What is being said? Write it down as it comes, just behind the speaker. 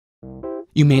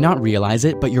You may not realize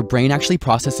it, but your brain actually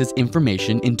processes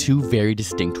information in two very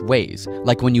distinct ways.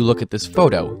 Like when you look at this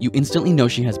photo, you instantly know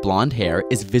she has blonde hair,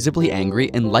 is visibly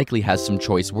angry, and likely has some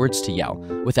choice words to yell.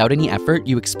 Without any effort,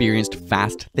 you experienced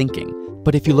fast thinking.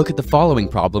 But if you look at the following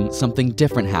problem, something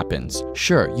different happens.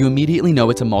 Sure, you immediately know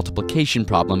it's a multiplication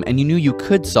problem, and you knew you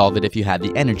could solve it if you had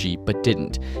the energy, but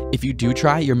didn't. If you do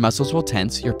try, your muscles will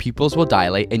tense, your pupils will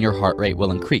dilate, and your heart rate will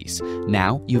increase.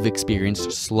 Now, you've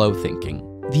experienced slow thinking.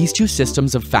 These two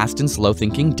systems of fast and slow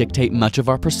thinking dictate much of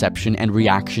our perception and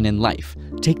reaction in life.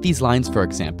 Take these lines for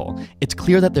example. It's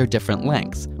clear that they're different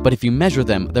lengths, but if you measure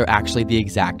them, they're actually the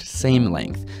exact same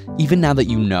length. Even now that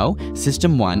you know,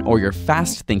 System 1 or your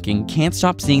fast thinking can't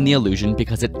stop seeing the illusion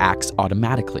because it acts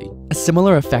automatically. A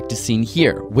similar effect is seen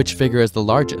here. Which figure is the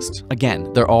largest?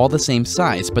 Again, they're all the same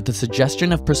size, but the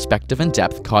suggestion of perspective and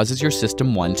depth causes your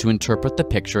System 1 to interpret the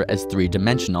picture as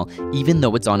three-dimensional, even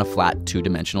though it's on a flat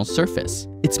two-dimensional surface.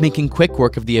 It's making quick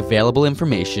work of the available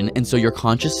information, and so your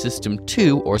conscious System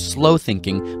 2, or slow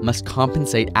thinking, must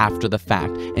compensate after the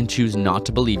fact and choose not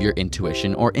to believe your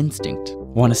intuition or instinct.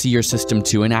 Want to see your System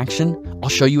 2 in action? I'll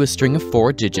show you a string of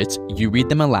 4 digits, you read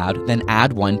them aloud, then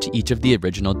add 1 to each of the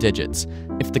original digits.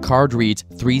 If the card reads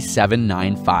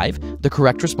 3795, the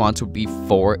correct response would be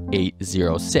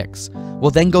 4806.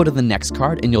 We'll then go to the next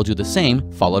card and you'll do the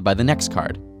same, followed by the next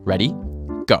card. Ready?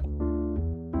 Go.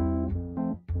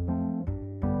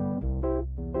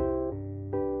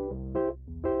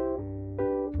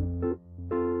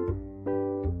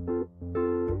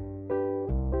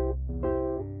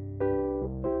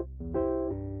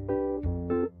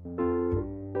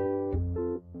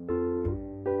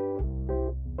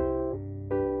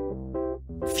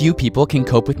 Few people can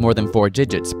cope with more than 4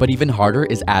 digits, but even harder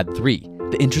is add 3.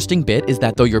 The interesting bit is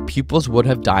that though your pupils would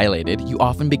have dilated, you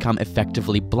often become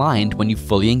effectively blind when you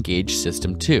fully engage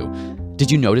System 2.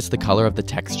 Did you notice the color of the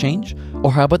text change?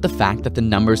 Or how about the fact that the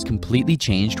numbers completely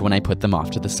changed when I put them off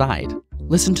to the side?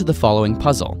 Listen to the following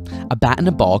puzzle. A bat and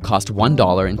a ball cost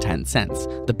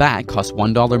 $1.10. The bat costs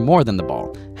 $1 more than the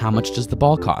ball. How much does the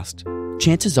ball cost?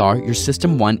 Chances are your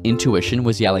System 1 intuition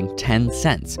was yelling 10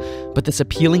 cents, but this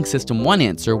appealing System 1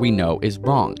 answer we know is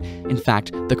wrong. In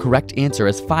fact, the correct answer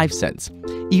is 5 cents.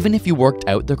 Even if you worked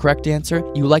out the correct answer,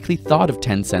 you likely thought of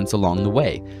 10 cents along the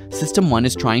way. System 1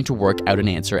 is trying to work out an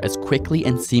answer as quickly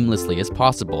and seamlessly as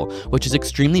possible, which is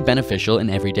extremely beneficial in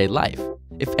everyday life.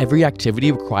 If every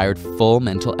activity required full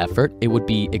mental effort, it would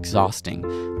be exhausting.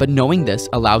 But knowing this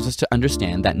allows us to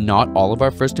understand that not all of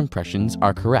our first impressions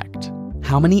are correct.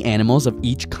 How many animals of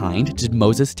each kind did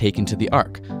Moses take into the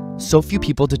ark? So few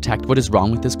people detect what is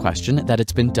wrong with this question that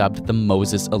it's been dubbed the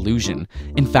Moses illusion.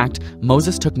 In fact,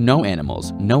 Moses took no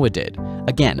animals, Noah did.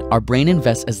 Again, our brain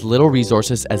invests as little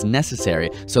resources as necessary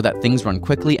so that things run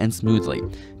quickly and smoothly.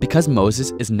 Because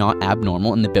Moses is not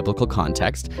abnormal in the biblical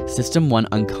context, System 1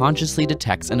 unconsciously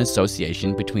detects an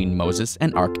association between Moses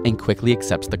and ark and quickly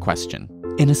accepts the question.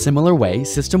 In a similar way,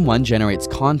 System 1 generates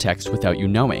context without you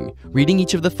knowing. Reading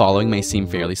each of the following may seem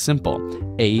fairly simple.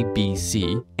 A, B,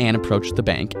 C, Anne approached the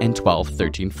bank, and 12,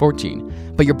 13,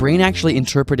 14. But your brain actually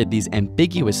interpreted these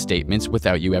ambiguous statements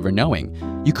without you ever knowing.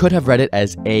 You could have read it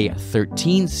as A,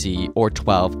 13C or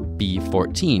 12, B,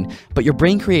 14, but your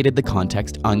brain created the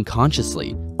context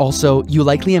unconsciously. Also, you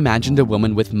likely imagined a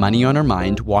woman with money on her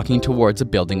mind walking towards a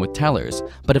building with tellers.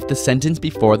 But if the sentence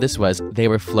before this was, they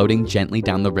were floating gently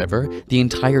down the river, the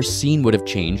entire scene would have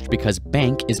changed because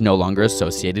bank is no longer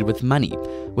associated with money.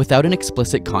 Without an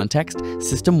explicit context,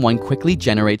 System 1 quickly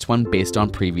generates one based on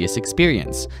previous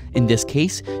experience. In this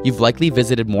case, you've likely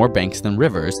visited more banks than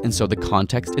rivers, and so the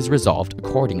context is resolved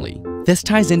accordingly. This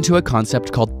ties into a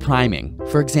concept called priming.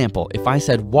 For example, if I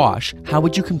said wash, how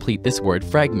would you complete this word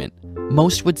fragment?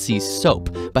 Most would see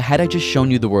soap, but had I just shown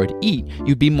you the word eat,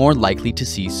 you'd be more likely to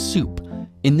see soup.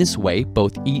 In this way,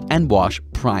 both eat and wash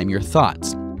prime your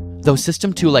thoughts. Though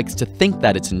System 2 likes to think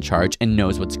that it's in charge and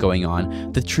knows what's going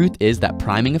on, the truth is that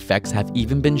priming effects have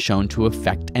even been shown to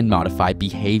affect and modify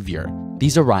behavior.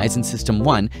 These arise in System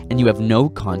 1, and you have no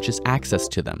conscious access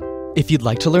to them. If you'd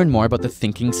like to learn more about the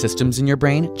thinking systems in your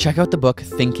brain, check out the book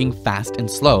Thinking Fast and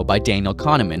Slow by Daniel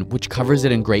Kahneman, which covers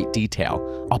it in great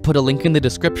detail. I'll put a link in the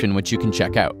description which you can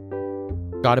check out.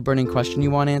 Got a burning question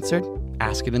you want answered?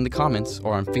 Ask it in the comments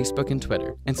or on Facebook and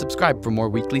Twitter, and subscribe for more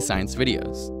weekly science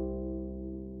videos.